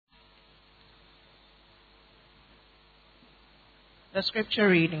The scripture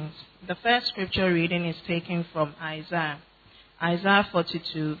readings. The first scripture reading is taken from Isaiah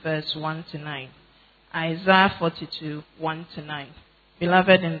 42, verse 1 to 9. Isaiah 42, 1 to 9.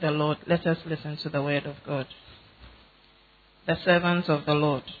 Beloved in the Lord, let us listen to the word of God. The servants of the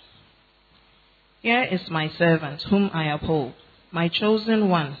Lord. Here is my servant, whom I uphold, my chosen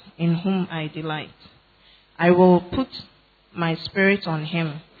one, in whom I delight. I will put my spirit on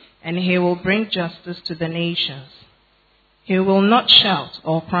him, and he will bring justice to the nations. He will not shout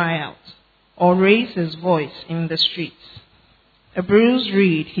or cry out, or raise his voice in the streets. A bruised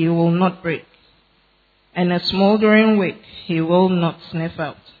reed he will not break, and a smoldering wick he will not snuff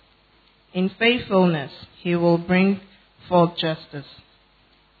out. In faithfulness he will bring forth justice.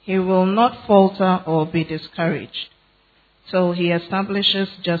 He will not falter or be discouraged, till he establishes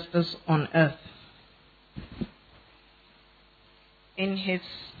justice on earth. In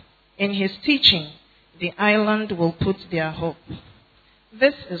his teaching, the island will put their hope.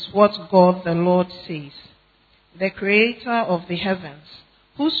 This is what God the Lord says, the creator of the heavens,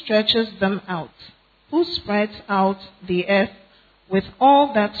 who stretches them out, who spreads out the earth with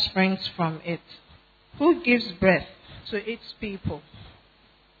all that springs from it, who gives breath to its people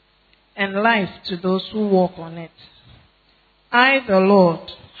and life to those who walk on it. I, the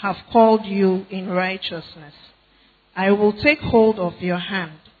Lord, have called you in righteousness. I will take hold of your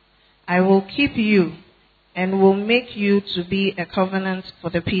hand. I will keep you and will make you to be a covenant for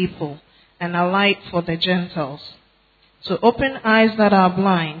the people and a light for the Gentiles, to open eyes that are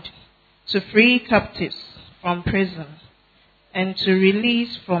blind, to free captives from prison, and to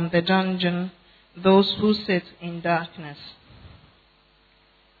release from the dungeon those who sit in darkness.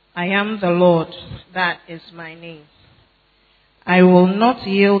 I am the Lord, that is my name. I will not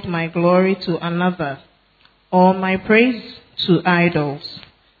yield my glory to another, or my praise to idols.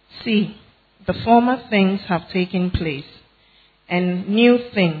 See, the former things have taken place, and new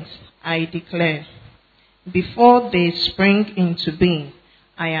things I declare. Before they spring into being,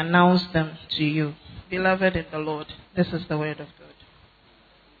 I announce them to you. Beloved in the Lord, this is the word of God.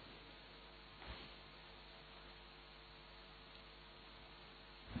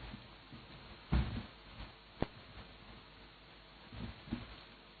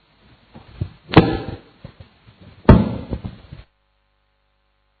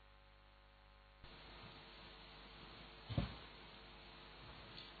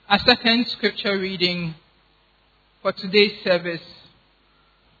 Our second scripture reading for today's service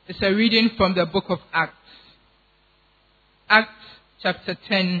is a reading from the book of Acts. Acts chapter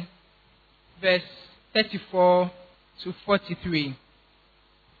 10, verse 34 to 43.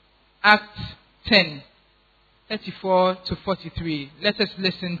 Acts 10, 34 to 43. Let us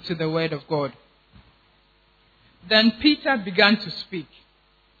listen to the word of God. Then Peter began to speak.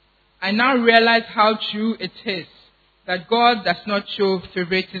 I now realize how true it is that God does not show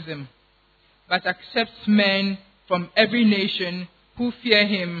favoritism, but accepts men from every nation who fear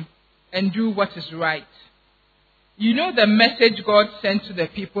him and do what is right. You know the message God sent to the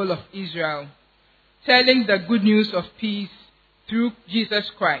people of Israel, telling the good news of peace through Jesus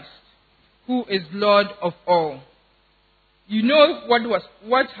Christ, who is Lord of all. You know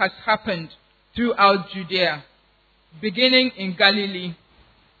what has happened throughout Judea, beginning in Galilee,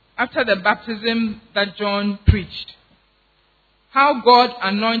 after the baptism that John preached. How God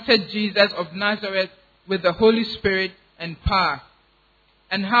anointed Jesus of Nazareth with the Holy Spirit and power,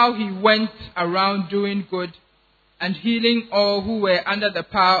 and how he went around doing good and healing all who were under the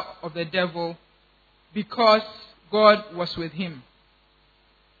power of the devil, because God was with him.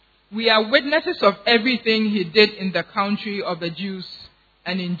 We are witnesses of everything he did in the country of the Jews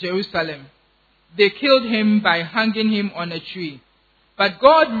and in Jerusalem. They killed him by hanging him on a tree, but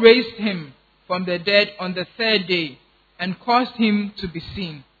God raised him from the dead on the third day and caused him to be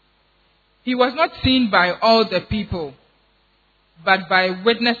seen. He was not seen by all the people, but by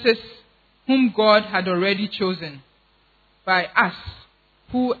witnesses whom God had already chosen, by us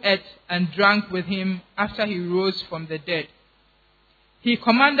who ate and drank with him after he rose from the dead. He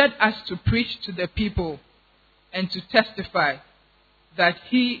commanded us to preach to the people and to testify that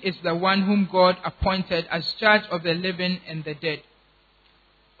he is the one whom God appointed as judge of the living and the dead.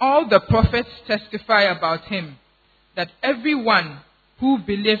 All the prophets testify about him, that everyone who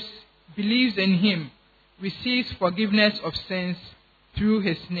believes in him receives forgiveness of sins through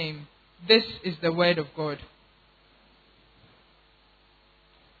his name. This is the word of God.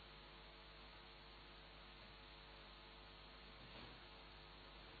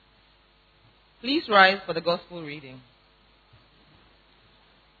 Please rise for the gospel reading.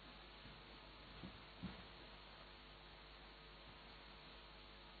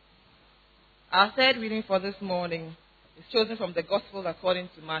 Our third reading for this morning is chosen from the Gospel according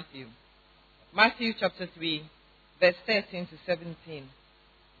to Matthew. Matthew chapter 3, verse 13 to 17.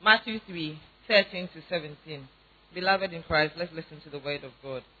 Matthew 3, 13 to 17. Beloved in Christ, let's listen to the word of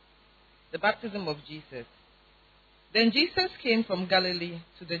God. The baptism of Jesus. Then Jesus came from Galilee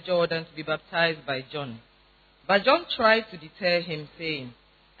to the Jordan to be baptized by John. But John tried to deter him, saying,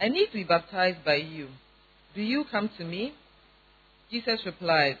 I need to be baptized by you. Do you come to me? Jesus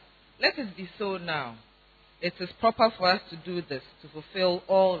replied, Let it be so now. It is proper for us to do this to fulfill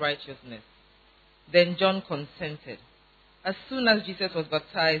all righteousness. Then John consented. As soon as Jesus was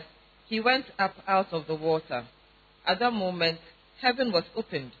baptized, he went up out of the water. At that moment, heaven was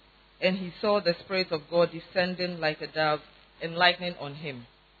opened, and he saw the Spirit of God descending like a dove and lighting on him.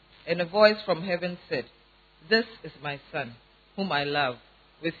 And a voice from heaven said, This is my Son, whom I love.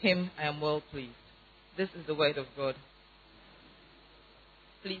 With him I am well pleased. This is the word of God.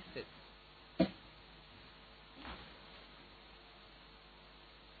 Please sit.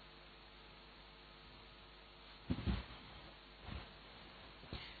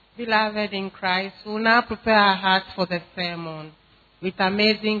 Beloved in Christ, we will now prepare our hearts for the sermon with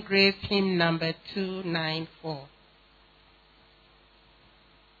Amazing Grace hymn number 294.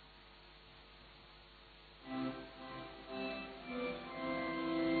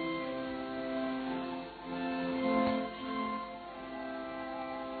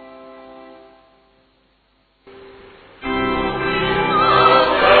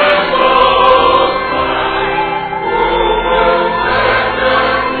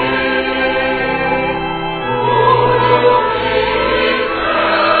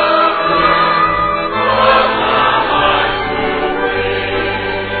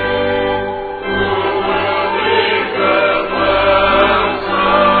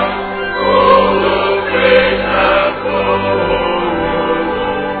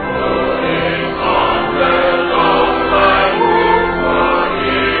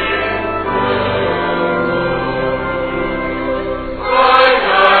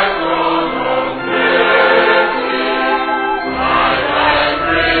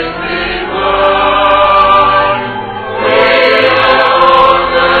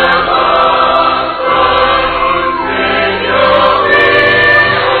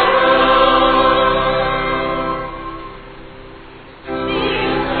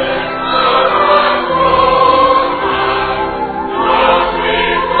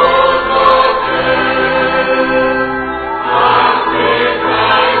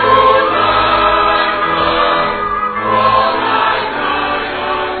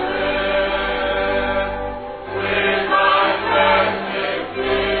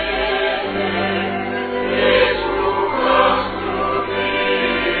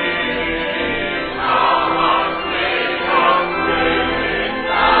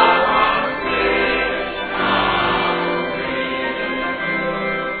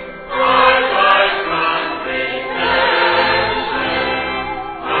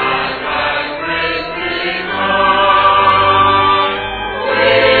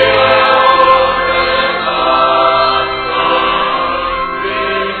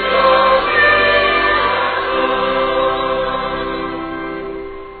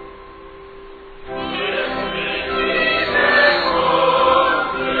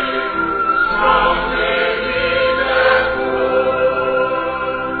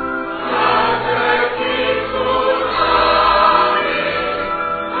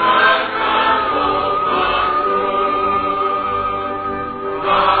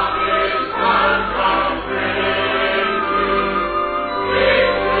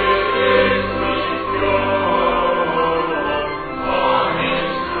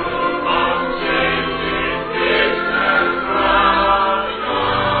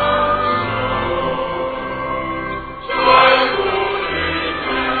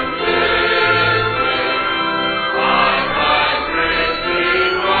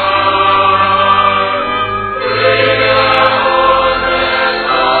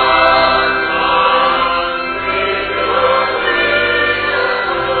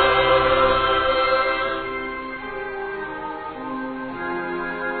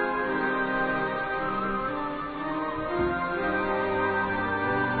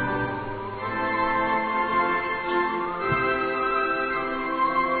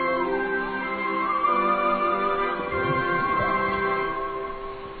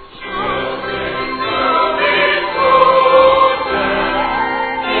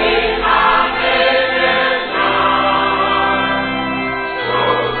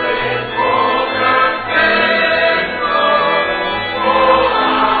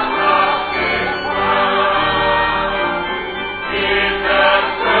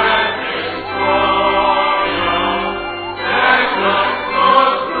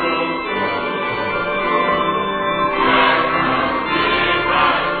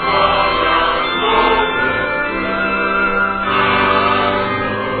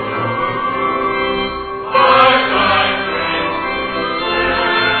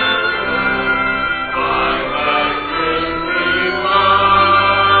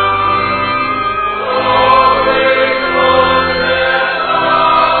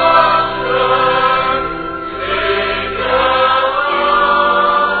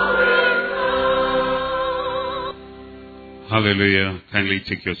 Hallelujah. Kindly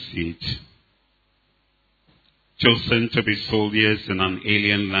take your seat. Chosen to be soldiers in an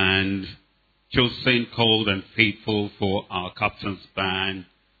alien land. Chosen, called, and faithful for our captain's band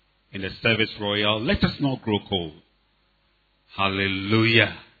in the service royal. Let us not grow cold.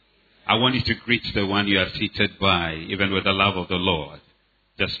 Hallelujah. I want you to greet the one you are seated by, even with the love of the Lord.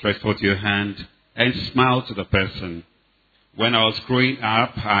 Just stretch forth your hand and smile to the person. When I was growing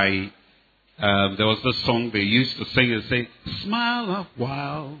up, there was this song they used to sing and say, smile a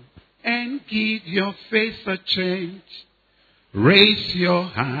while and give your face a change. Raise your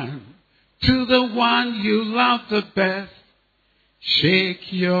hand to the one you love the best.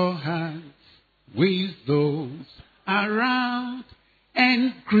 Shake your hands with those around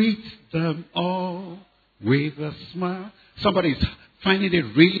and greet them all with a smile. Somebody is finding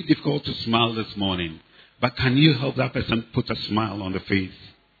it really difficult to smile this morning. But can you help that person put a smile on the face?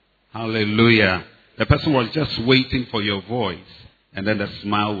 Hallelujah. The person was just waiting for your voice, and then the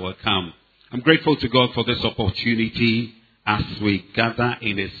smile will come. I'm grateful to God for this opportunity as we gather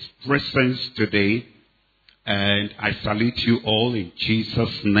in His presence today. And I salute you all in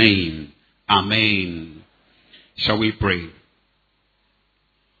Jesus' name. Amen. Shall we pray?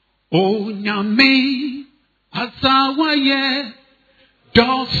 O Nyame Azawaye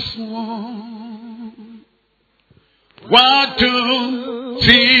Doswo Wadu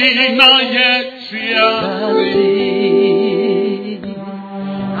Tina Yetia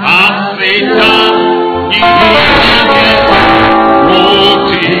Africa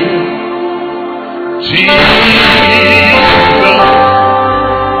Woti Jesus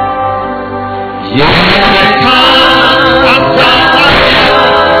Yeka Azawaye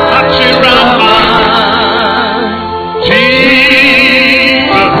Achirama Jesus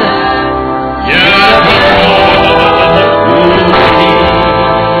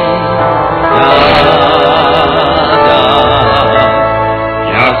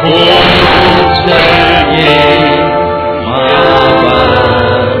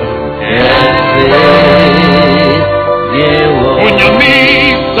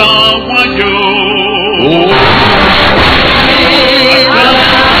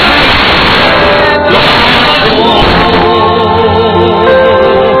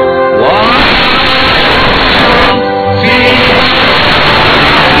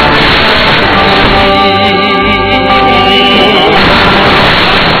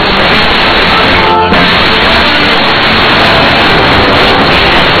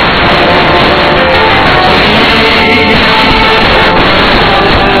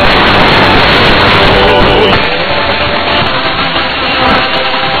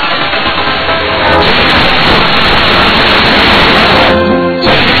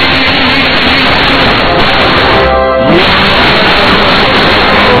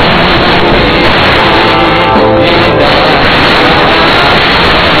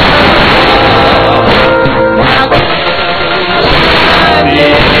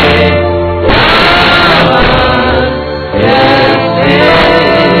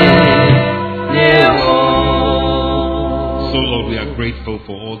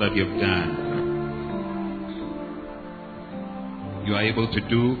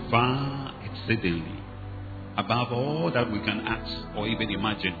above all that we can ask or even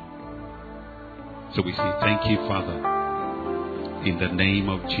imagine. So we say thank you, Father, in the name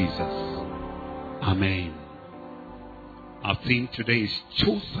of Jesus. Amen. Our theme today is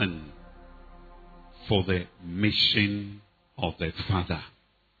chosen for the mission of the Father.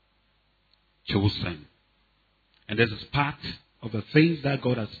 Chosen. And this is part of the things that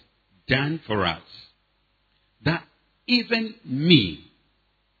God has done for us. That even me,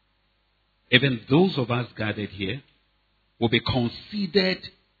 even those of us gathered here, will be considered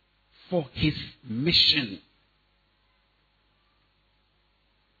for His mission.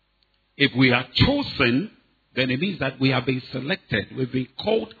 If we are chosen, then it means that we have been selected. We've been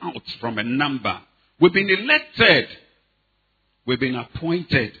called out from a number. We've been elected. We've been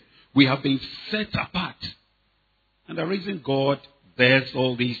appointed. We have been set apart. And the reason God does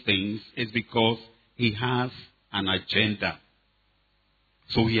all these things is because He has an agenda.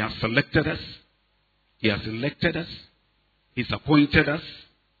 So He has selected us. He has elected us. He's appointed us.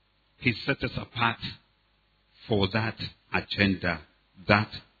 He set us apart for that agenda, that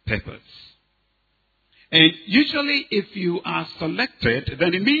purpose. And usually if you are selected,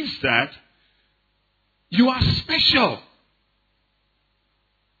 then it means that you are special.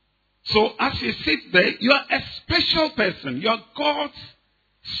 So as you sit there, you are a special person. You are God's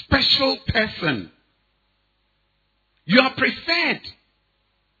special person. You are preferred.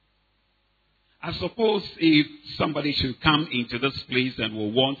 I suppose if somebody should come into this place and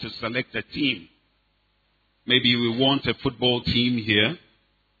will want to select a team, Maybe we want a football team here.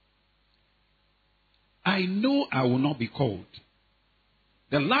 I know I will not be called.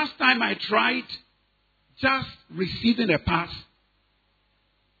 The last time I tried just receiving a pass,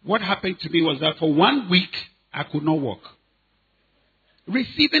 what happened to me was that for 1 week, I could not walk.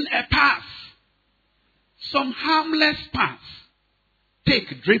 Receiving a pass, some harmless pass,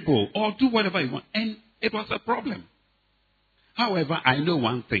 take, dribble, or do whatever you want, and it was a problem. However, I know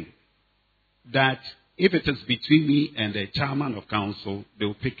one thing, that if it is between me and the chairman of council, they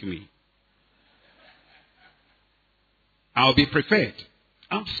will pick me. I'll be preferred.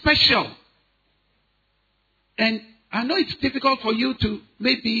 I'm special. And I know it's difficult for you to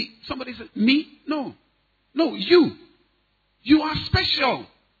maybe, somebody says, me? No. No, you. You are special.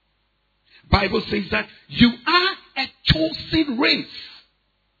 Bible says that you are a chosen race.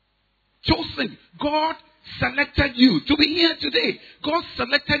 Chosen. God selected you to be here today. God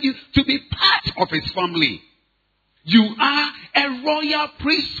selected you to be part of his family. You are a royal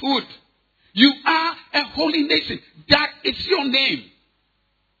priesthood. You are a holy nation. That is your name.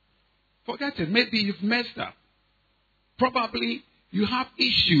 Forget it. Maybe you've messed up. Probably you have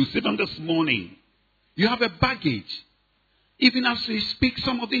issues even this morning. You have a baggage. Even as we speak,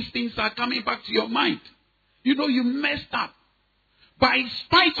 some of these things are coming back to your mind. You know you messed up. But in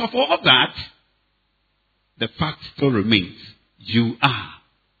spite of all that, the fact still remains. You are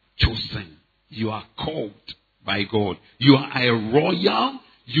chosen. You are called by God. You are a royal.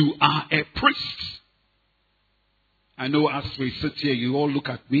 You are a priest. I know as we sit here, you all look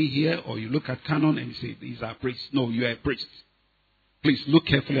at me here, or you look at Canon and you say, these are priests. No, you are a priest. Please look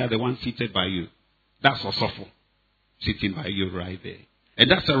carefully at the one seated by you. That's Osofo sitting by you right there. And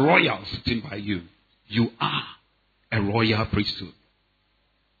that's a royal sitting by you. You are a royal priesthood.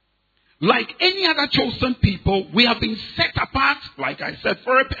 Like any other chosen people, we have been set apart, like I said,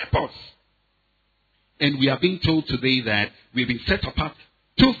 for a purpose. And we are being told today that we've been set apart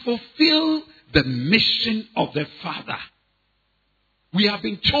to fulfill the mission of the Father. We have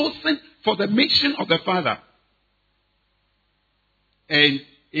been chosen for the mission of the Father. And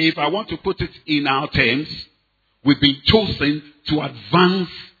if I want to put it in our terms, we've been chosen to advance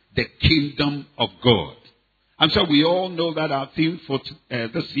the kingdom of God. I'm sure we all know that our theme for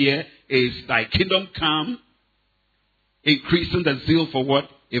this year is Thy Kingdom Come, increasing the zeal for what?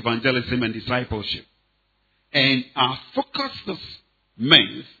 Evangelism and discipleship. And our focus this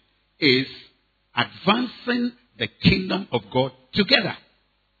month is advancing the kingdom of God together.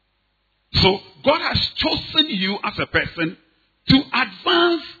 So God has chosen you as a person to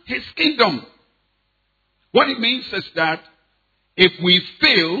advance his kingdom. What it means is that if we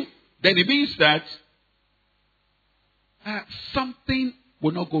fail, then it means that something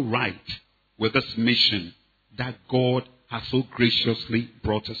will not go right with this mission that God has so graciously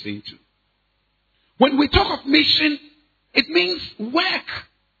brought us into. When we talk of mission, it means work.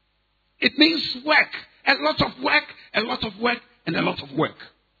 It means work. A lot of work, a lot of work, and a lot of work.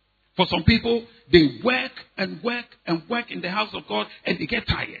 For some people, they work and work and work in the house of God and they get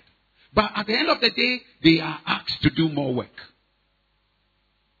tired. But at the end of the day, they are asked to do more work.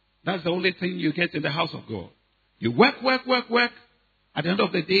 That's the only thing you get in the house of God. You work, work, work, work. At the end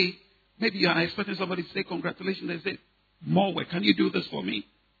of the day, maybe you are expecting somebody to say, congratulations. They say, more work. Can you do this for me?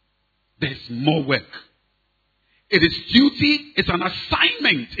 There's more work. It is duty. It's an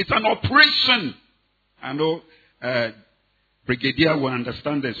assignment. It's an operation. I know Brigadier will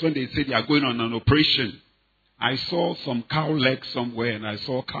understand this. When they say they are going on an operation, I saw some cow legs somewhere and I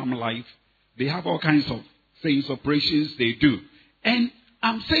saw Calm Life. They have all kinds of things, operations they do. And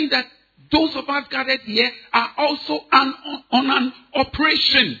I'm saying that those of us gathered here are also on an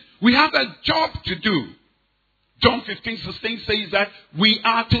operation. We have a job to do. John 15:16 says that we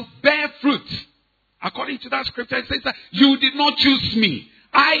are to bear fruit. According to that scripture, it says that you did not choose me.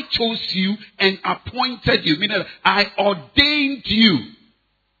 I chose you and appointed you. Meaning, I ordained you.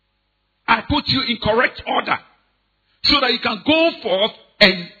 I put you in correct order so that you can go forth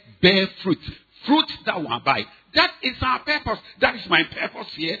and bear fruit. Fruit that will abide. That is our purpose. That is my purpose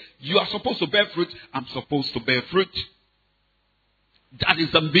here. You are supposed to bear fruit. I'm supposed to bear fruit. That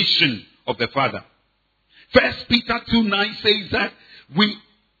is the mission of the Father. 1 Peter 2:9 says that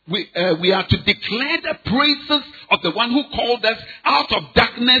we are to declare the praises of the one who called us out of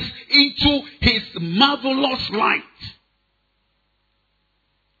darkness into his marvelous light.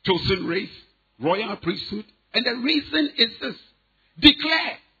 Chosen race, royal priesthood. And the reason is this.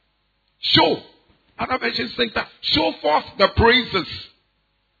 Declare. Show. Other versions say that. Show forth the praises.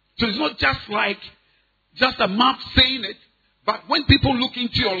 So it's not just a map saying it. But when people look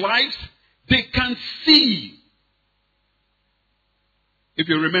into your lives, they can see. If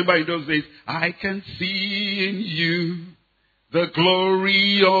you remember in those days, I can see in you the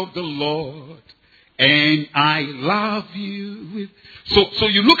glory of the Lord, and I love you. So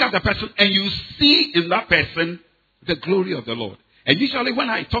you look at the person and you see in that person the glory of the Lord. And usually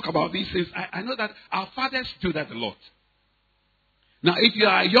when I talk about these things, I know that our fathers do that a lot. Now, if you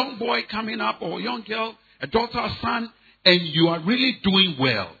are a young boy coming up or a young girl, a daughter or son, and you are really doing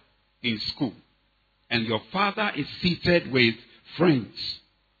well in school, and your father is seated with friends,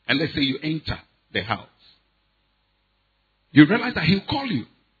 and let's say you enter the house, you realize that he'll call you.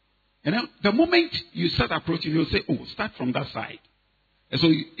 And then the moment you start approaching, he'll say, oh, start from that side. And so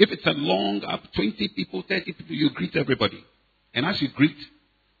if it's a long up, 20 people, 30 people, you greet everybody. And as you greet,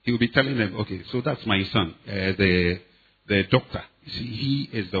 he'll be telling them, okay, so that's my son, the doctor. You see,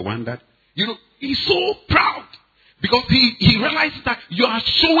 he is the one that, he's so proud. Because he realizes that you are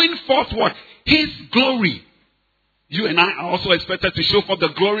showing forth what? His glory. You and I are also expected to show forth the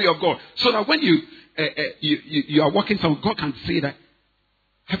glory of God. So that when you are walking somewhere, God can say that,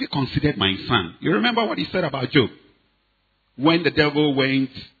 have you considered my son? You remember what he said about Job? When the devil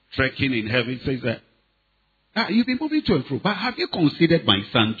went trekking in heaven, he says that, you've been moving to and fro, but have you considered my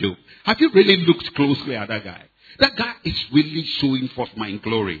son Job? Have you really looked closely at that guy? That guy is really showing forth my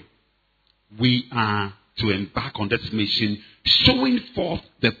glory. We are to embark on this mission, showing forth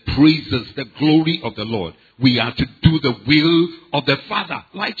the praises, the glory of the Lord. We are to do the will of the Father.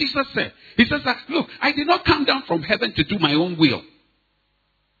 Like Jesus said. He says that, look, I did not come down from heaven to do my own will.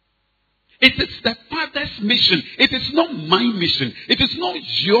 It is the Father's mission. It is not my mission. It is not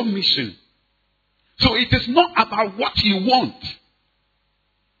your mission. So it is not about what you want.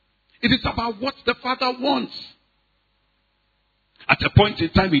 It is about what the Father wants. At a point in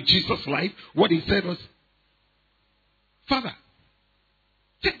time in Jesus' life, what he said was, Father,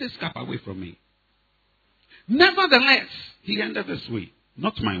 take this cup away from me. Nevertheless, he ended this way,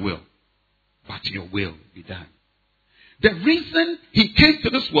 not my will, but your will be done. The reason he came to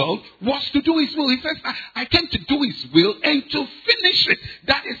this world was to do his will. He says, I came to do his will and to finish it.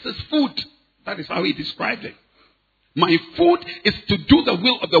 That is his food. That is how he described it. My food is to do the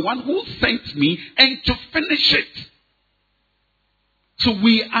will of the one who sent me and to finish it. So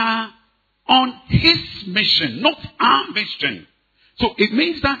we are on his mission, not our mission. So it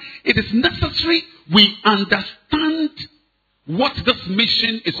means that it is necessary we understand what this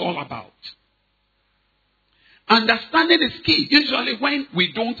mission is all about. Understanding is key. Usually when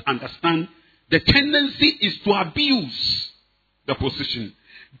we don't understand, the tendency is to abuse the position,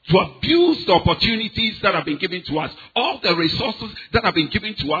 to abuse the opportunities that have been given to us. All the resources that have been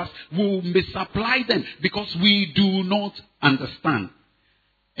given to us, will misapply them because we do not understand.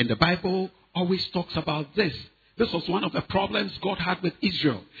 And the Bible always talks about this. This was one of the problems God had with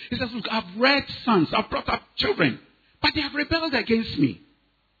Israel. He says, look, I've reared sons, I've brought up children, but they have rebelled against me.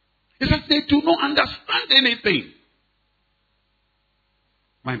 He says they do not understand anything.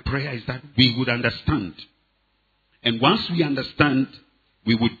 My prayer is that we would understand. And once we understand,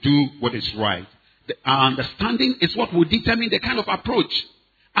 we would do what is right. Our understanding is what will determine the kind of approach,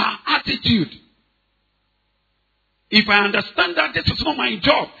 our attitude. If I understand that this is not my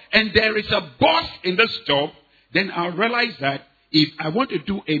job and there is a boss in this job, then I'll realize that if I want to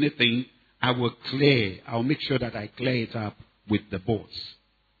do anything, I'll make sure that I clear it up with the boss.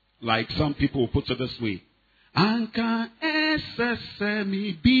 Like some people put it this way. Anka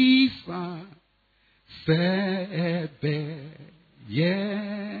esesemi bisa sebe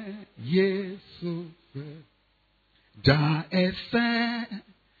ye Yesu da ese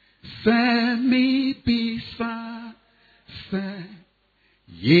semi bisa se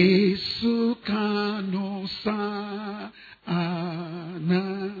Yesu kanosa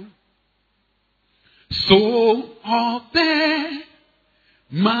ana so all there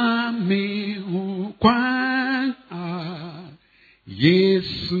Mami ukwan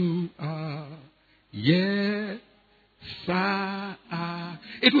Yesu yes.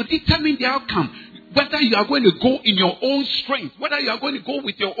 It will determine the outcome. Whether you are going to go in your own strength, whether you are going to go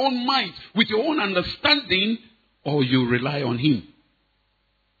with your own mind, with your own understanding, or you rely on him.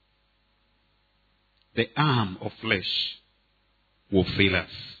 The arm of flesh will fail us.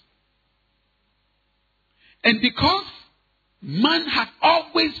 And because man had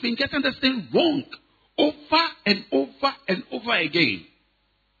always been getting this thing wrong over and over and over again.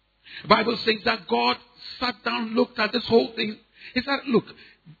 The Bible says that God sat down, looked at this whole thing. He said, look,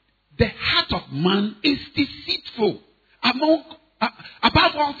 the heart of man is deceitful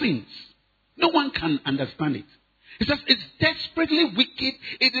above all things. No one can understand it. He says it's desperately wicked.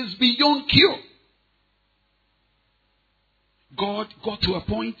 It is beyond cure. God got to a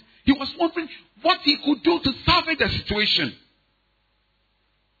point. He was wondering what he could do to salvage the situation.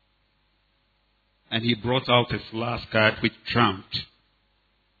 and he brought out his last card which trumped.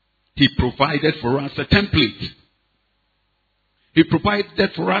 He provided for us a template. He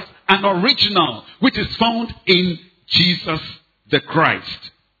provided for us an original which is found in Jesus the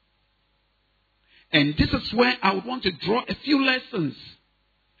Christ. And this is where I would want to draw a few lessons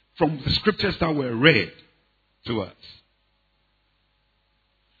from the scriptures that were read to us.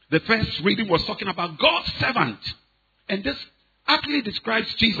 The first reading was talking about God's servant. And this actually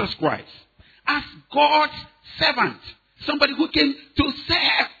describes Jesus Christ as God's servant. Somebody who came to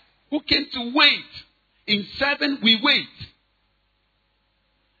serve, who came to wait. In serving, we wait.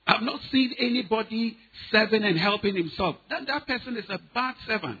 I've not seen anybody serving and helping himself. That person is a bad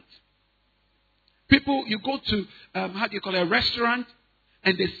servant. People, you go to, a restaurant,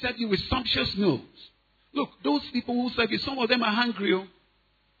 and they serve you with sumptuous meals. Look, those people who serve you, some of them are hungry.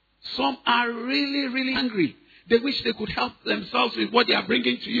 Some are really, really hungry. They wish they could help themselves with what they are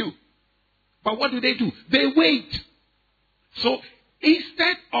bringing to you. But what do? They wait. So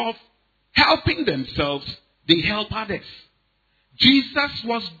instead of helping themselves, they help others. Jesus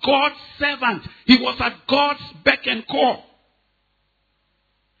was God's servant. He was at God's beck and call.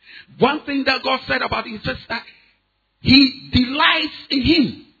 One thing that God said about it is that He delights in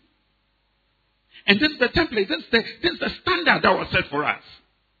Him. And this is the template. This is the standard that was set for us.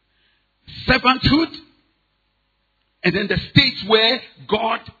 Servanthood. And then the stage where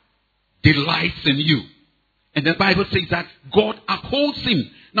God delights in you. And the Bible says that God upholds him.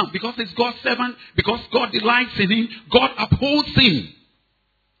 Now, because he's God's servant, because God delights in him, God upholds him.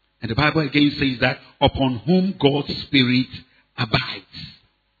 And the Bible again says that upon whom God's Spirit abides.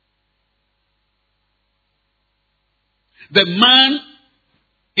 The man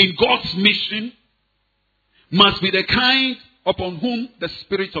in God's mission must be the kind upon whom the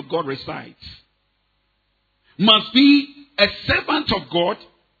Spirit of God resides. Must be a servant of God.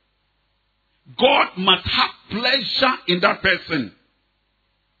 God must have pleasure in that person.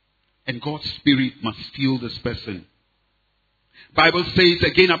 And God's Spirit must fill this person. Bible says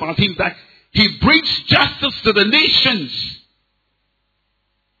again about him that he brings justice to the nations.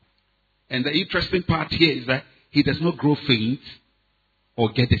 And the interesting part here is that he does not grow faint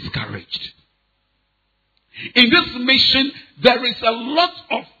or get discouraged. In this mission, there is a lot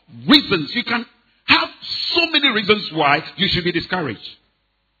of reasons. You can have so many reasons why you should be discouraged.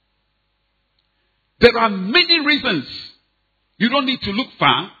 There are many reasons. You don't need to look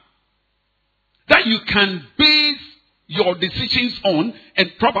far. That you can base your decisions on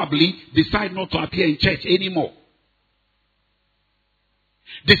and probably decide not to appear in church anymore.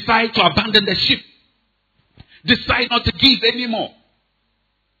 Decide to abandon the ship. Decide not to give anymore.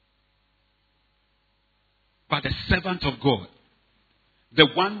 But the servant of God, the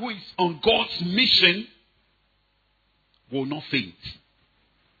one who is on God's mission, will not faint.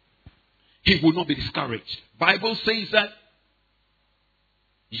 He will not be discouraged. Bible says that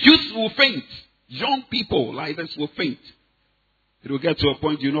youth will faint. Young people like this will faint. It will get to a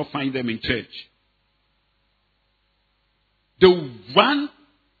point you will not find them in church. They will run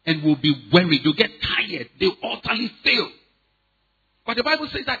and will be weary. They'll get tired. They'll utterly fail. But the Bible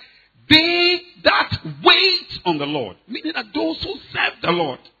says that they that wait on the Lord, meaning that those who serve the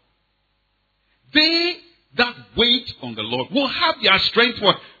Lord, they that wait on the Lord will have their strength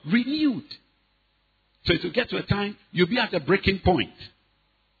renewed. So to get to a time, you'll be at a breaking point.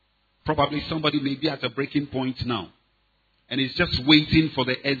 Probably somebody may be at a breaking point now. And is just waiting for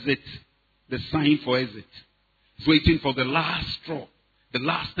the exit, the sign for exit. It's waiting for the last straw, the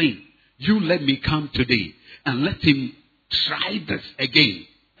last thing. You let me come today and let him try this again.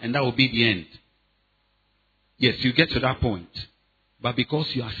 And that will be the end. Yes, you get to that point. But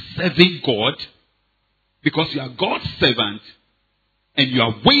because you are serving God, because you are God's servant, and you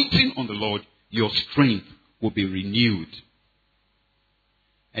are waiting on the Lord, your strength will be renewed.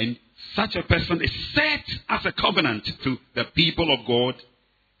 And such a person is set as a covenant to the people of God.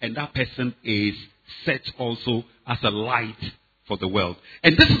 And that person is set also as a light for the world.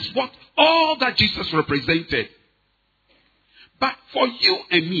 And this is what all that Jesus represented. But for you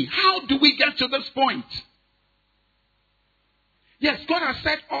and me, how do we get to this point? Yes, God has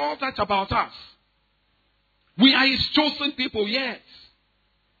said all that about us. We are his chosen people, yes.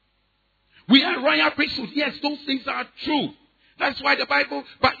 We are royal priesthood, yes, those things are true. That's why the Bible,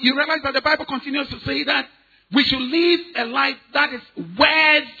 but you realize that the Bible continues to say that we should live a life that is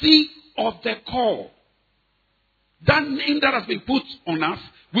worthy of the call. That name that has been put on us,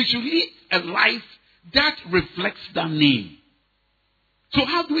 we should live a life that reflects that name. So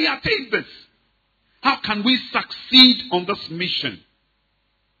how do we attain this? How can we succeed on this mission?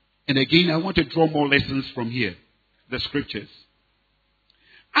 And again, I want to draw more lessons from here. The scriptures.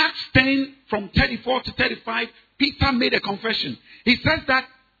 Acts 10 from 34 to 35, Peter made a confession. He says that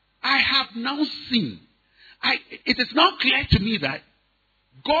I have now seen. It is now clear to me that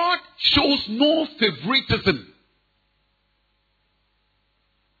God shows no favoritism.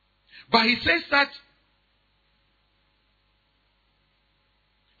 But he says that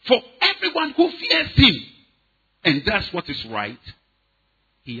for everyone who fears him and does what is right,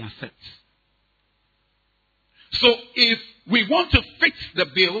 he accepts. So if we want to fix the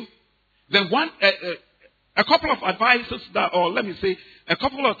bill, then a couple of advices that, or let me say, a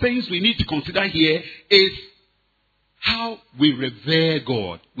couple of things we need to consider here is how we revere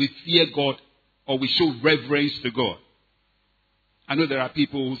God. We fear God, or we show reverence to God. I know there are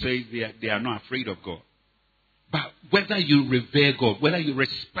people who say they are not afraid of God. But whether you revere God, whether you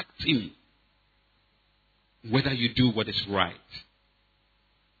respect him, whether you do what is right.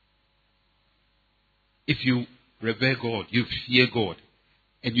 If you revere God, you fear God,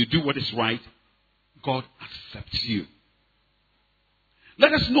 and you do what is right, God accepts you.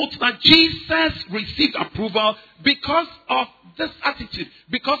 Let us note that Jesus received approval because of this attitude,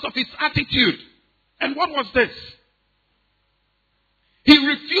 because of his attitude. And what was this? He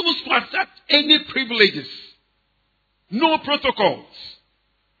refused to accept any privileges, no protocols,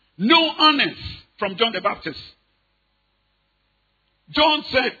 no honors from John the Baptist. John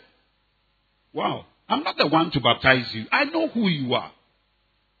said, wow, I'm not the one to baptize you. I know who you are.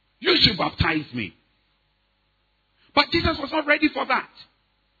 You should baptize me. But Jesus was not ready for that.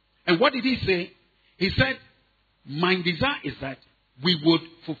 And what did he say? He said, my desire is that we would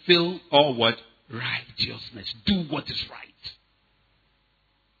fulfill all what? Righteousness. Do what is right.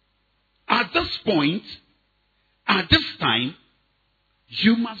 At this point, at this time,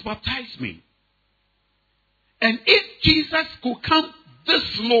 you must baptize me. And if Jesus could come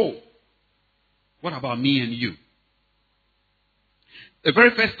this low, what about me and you? The very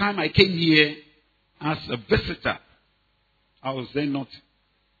first time I came here as a visitor, I was then not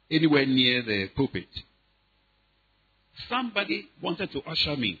anywhere near the pulpit. Somebody wanted to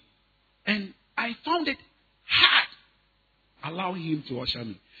usher me. And I found it hard allowing him to usher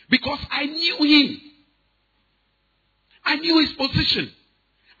me. Because I knew him. I knew his position.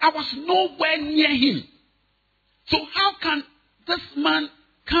 I was nowhere near him. So how can this man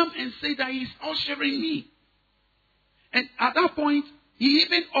come and say that he's ushering me? And at that point, he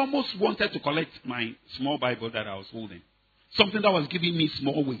even almost wanted to collect my small Bible that I was holding. Something that was giving me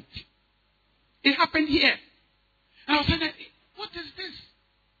small weight. It happened here. And I was saying, what is this?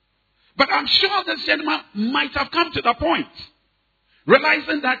 But I'm sure this gentleman might have come to the point,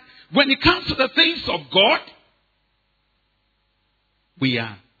 realizing that when it comes to the things of God, we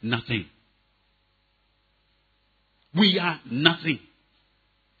are nothing. We are nothing.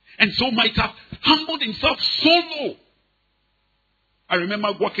 And so might have humbled himself so low. I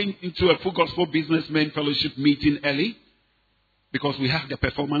remember walking into a Full Gospel Businessmen Fellowship meeting early, because we had the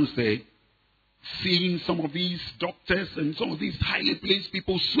performance there, seeing some of these doctors and some of these highly placed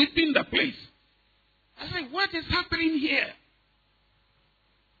people sweeping the place. I was like, what is happening here?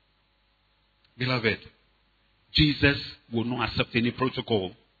 Beloved, Jesus will not accept any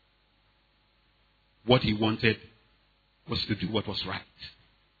protocol. What he wanted was to do what was right,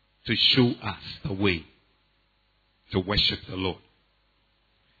 to show us the way to worship the Lord.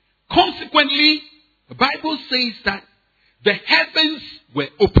 Consequently, the Bible says that the heavens were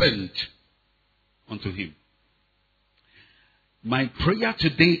opened unto him. My prayer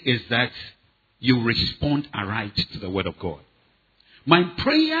today is that you respond aright to the word of God. My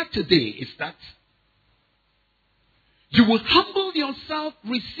prayer today is that you will humble yourself,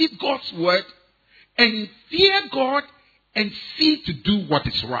 receive God's word, and fear God and see to do what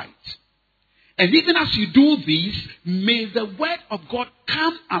is right. And even as you do this, may the word of God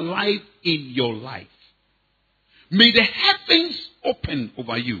come alive in your life. May the heavens open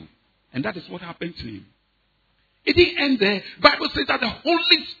over you. And that is what happened to him. It didn't end there. The Bible says that the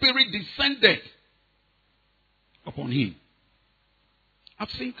Holy Spirit descended upon him.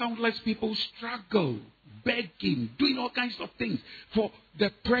 I've seen countless people struggle, begging, doing all kinds of things for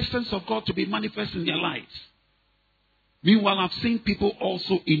the presence of God to be manifest in their lives. Meanwhile, I've seen people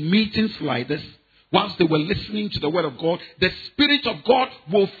also in meetings like this, whilst they were listening to the word of God, the Spirit of God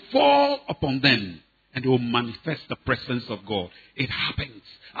will fall upon them and they will manifest the presence of God. It happens.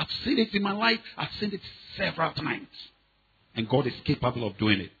 I've seen it in my life. I've seen it several times. And God is capable of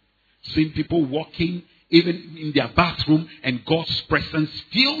doing it. Seen people walking even in their bathroom and God's presence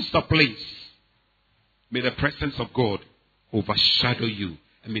fills the place. May the presence of God overshadow you.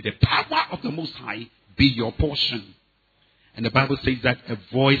 And may the power of the Most High be your portion. And the Bible says that a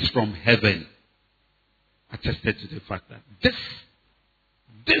voice from heaven attested to the fact that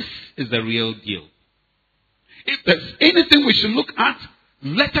This is the real deal. If there's anything we should look at,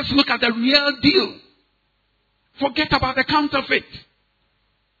 let us look at the real deal. Forget about the counterfeit.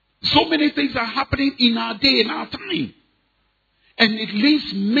 So many things are happening in our day, in our time. And it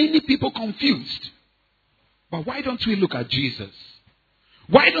leaves many people confused. But why don't we look at Jesus?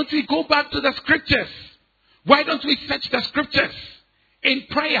 Why don't we go back to the scriptures? Why don't we search the scriptures in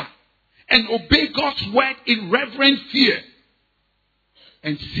prayer and obey God's word in reverent fear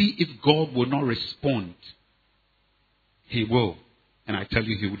and see if God will not respond? He will. And I tell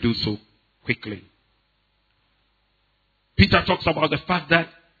you, he will do so quickly. Peter talks about the fact that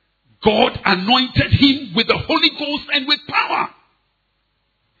God anointed him with the Holy Ghost and with power.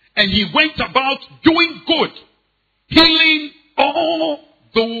 And he went about doing good, healing all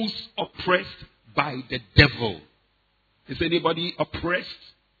those oppressed by the devil. Is anybody oppressed?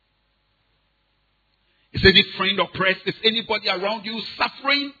 Is any friend oppressed? Is anybody around you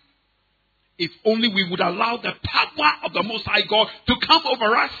suffering? If only we would allow the power of the Most High God to come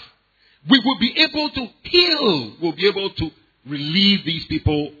over us, we will be able to heal. We'll be able to relieve these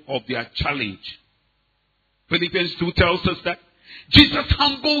people of their challenge. Philippians 2 tells us that Jesus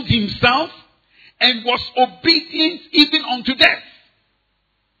humbled himself and was obedient even unto death.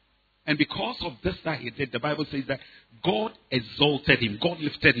 And because of this that he did, the Bible says that God exalted him, God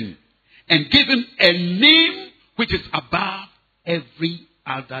lifted him, and gave him a name which is above every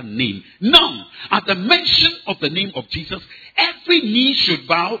other name. Now, at the mention of the name of Jesus, every knee should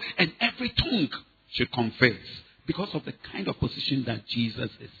bow and every tongue should confess. Because of the kind of position that Jesus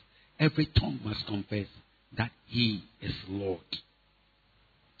is, every tongue must confess that he is Lord.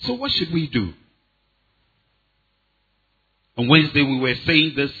 So what should we do? On Wednesday we were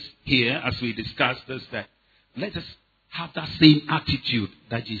saying this here as we discussed this, that let us have that same attitude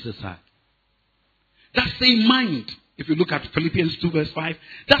that Jesus had. That same mind. If you look at Philippians 2 verse 5,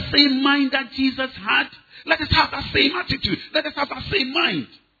 that same mind that Jesus had, let us have that same attitude. Let us have that same mind.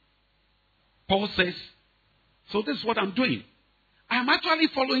 Paul says, so this is what I'm doing. I am actually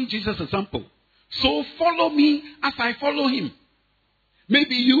following Jesus' example. So follow me as I follow him.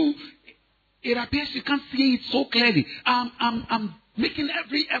 Maybe it appears you can't see it so clearly. I'm making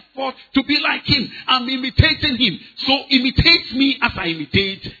every effort to be like him. I'm imitating him. So imitate me as I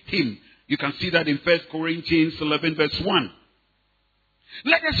imitate him. You can see that in 1 Corinthians 11 verse 1.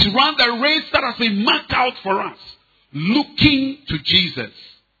 Let us run the race that has been marked out for us, looking to Jesus,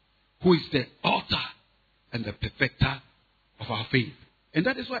 who is the author and the perfecter of our faith. And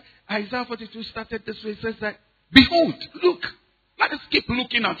that is why Isaiah 42 started this way. It says that, behold, look, let us keep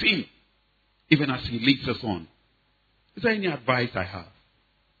looking at him, even as he leads us on. Is there any advice I have?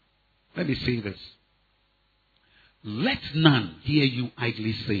 Let me say this. Let none hear you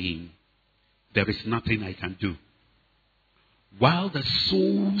idly saying, there is nothing I can do, while the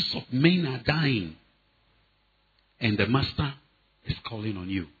souls of men are dying and the master is calling on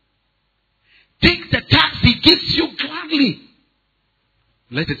you. Take the task he gives you gladly.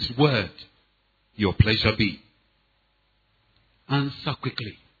 Let its word your pleasure be. Answer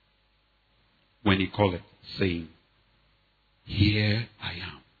quickly when he calleth, saying, here I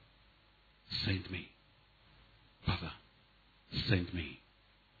am. Send me. Father, send me.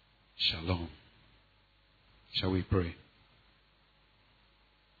 Shalom. Shall we pray?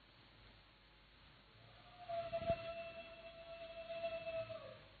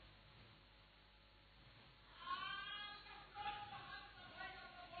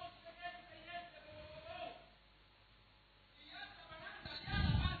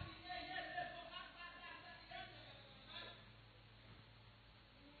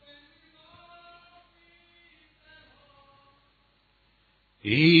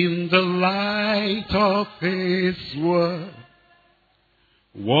 In the light of his word,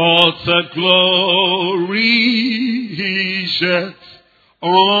 what a glory he sheds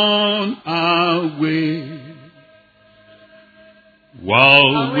on our way.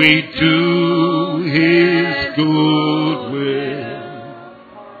 While we do his good will,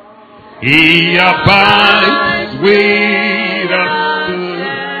 he abides with us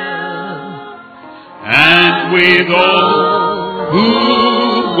and with all who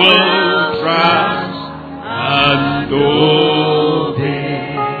will trust and obey.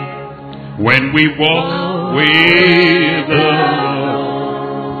 When we walk with the Lord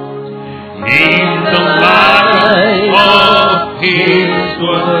in the light of his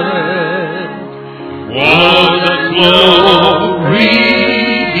word, what a glory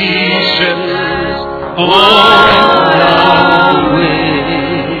he sheds on our way.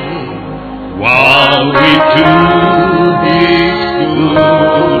 While we do his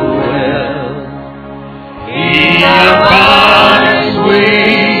good will, he abides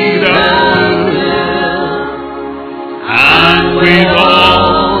with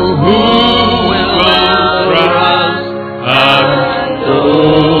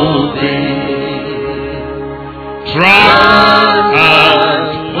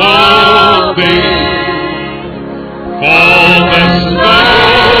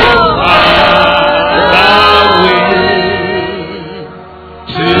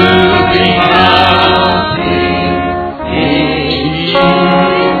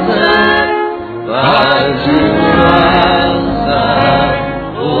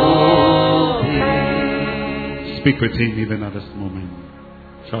Speak with him even at this moment.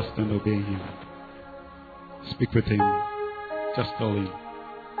 Trust and obey him. Speak with him. Just tell him.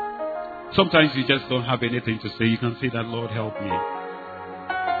 Sometimes you just don't have anything to say. You can say that, Lord, help me.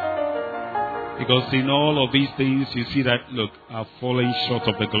 Because in all of these things, you see that, look, I've fallen short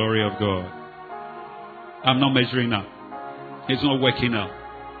of the glory of God. I'm not measuring up. It's not working out.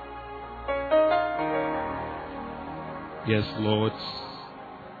 Yes, Lord,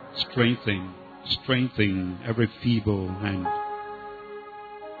 strengthen every feeble hand.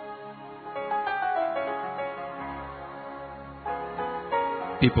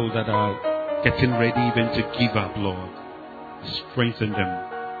 People that are getting ready even to give up, Lord, strengthen them.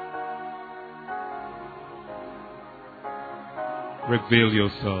 Reveal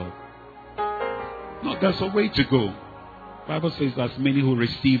yourself. No, there's a way to go. The Bible says that many who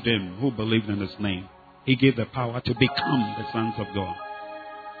received him, who believed in his name, he gave the power to become the sons of God.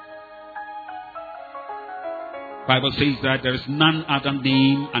 The Bible says that there is none other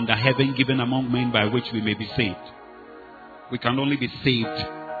name under heaven given among men by which we may be saved. We can only be saved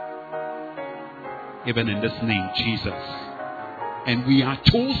even in this name, Jesus. And we are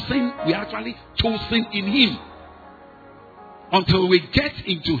chosen, we are actually chosen in him. Until we get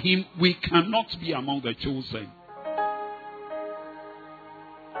into him, we cannot be among the chosen.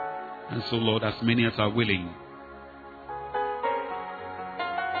 And so, Lord, as many as are willing,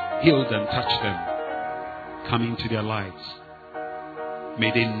 heal them, touch them, come into their lives.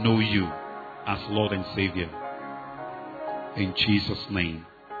 May they know you as Lord and Savior. In Jesus' name.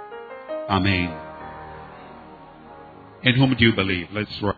 Amen. In whom do you believe? Let's rise.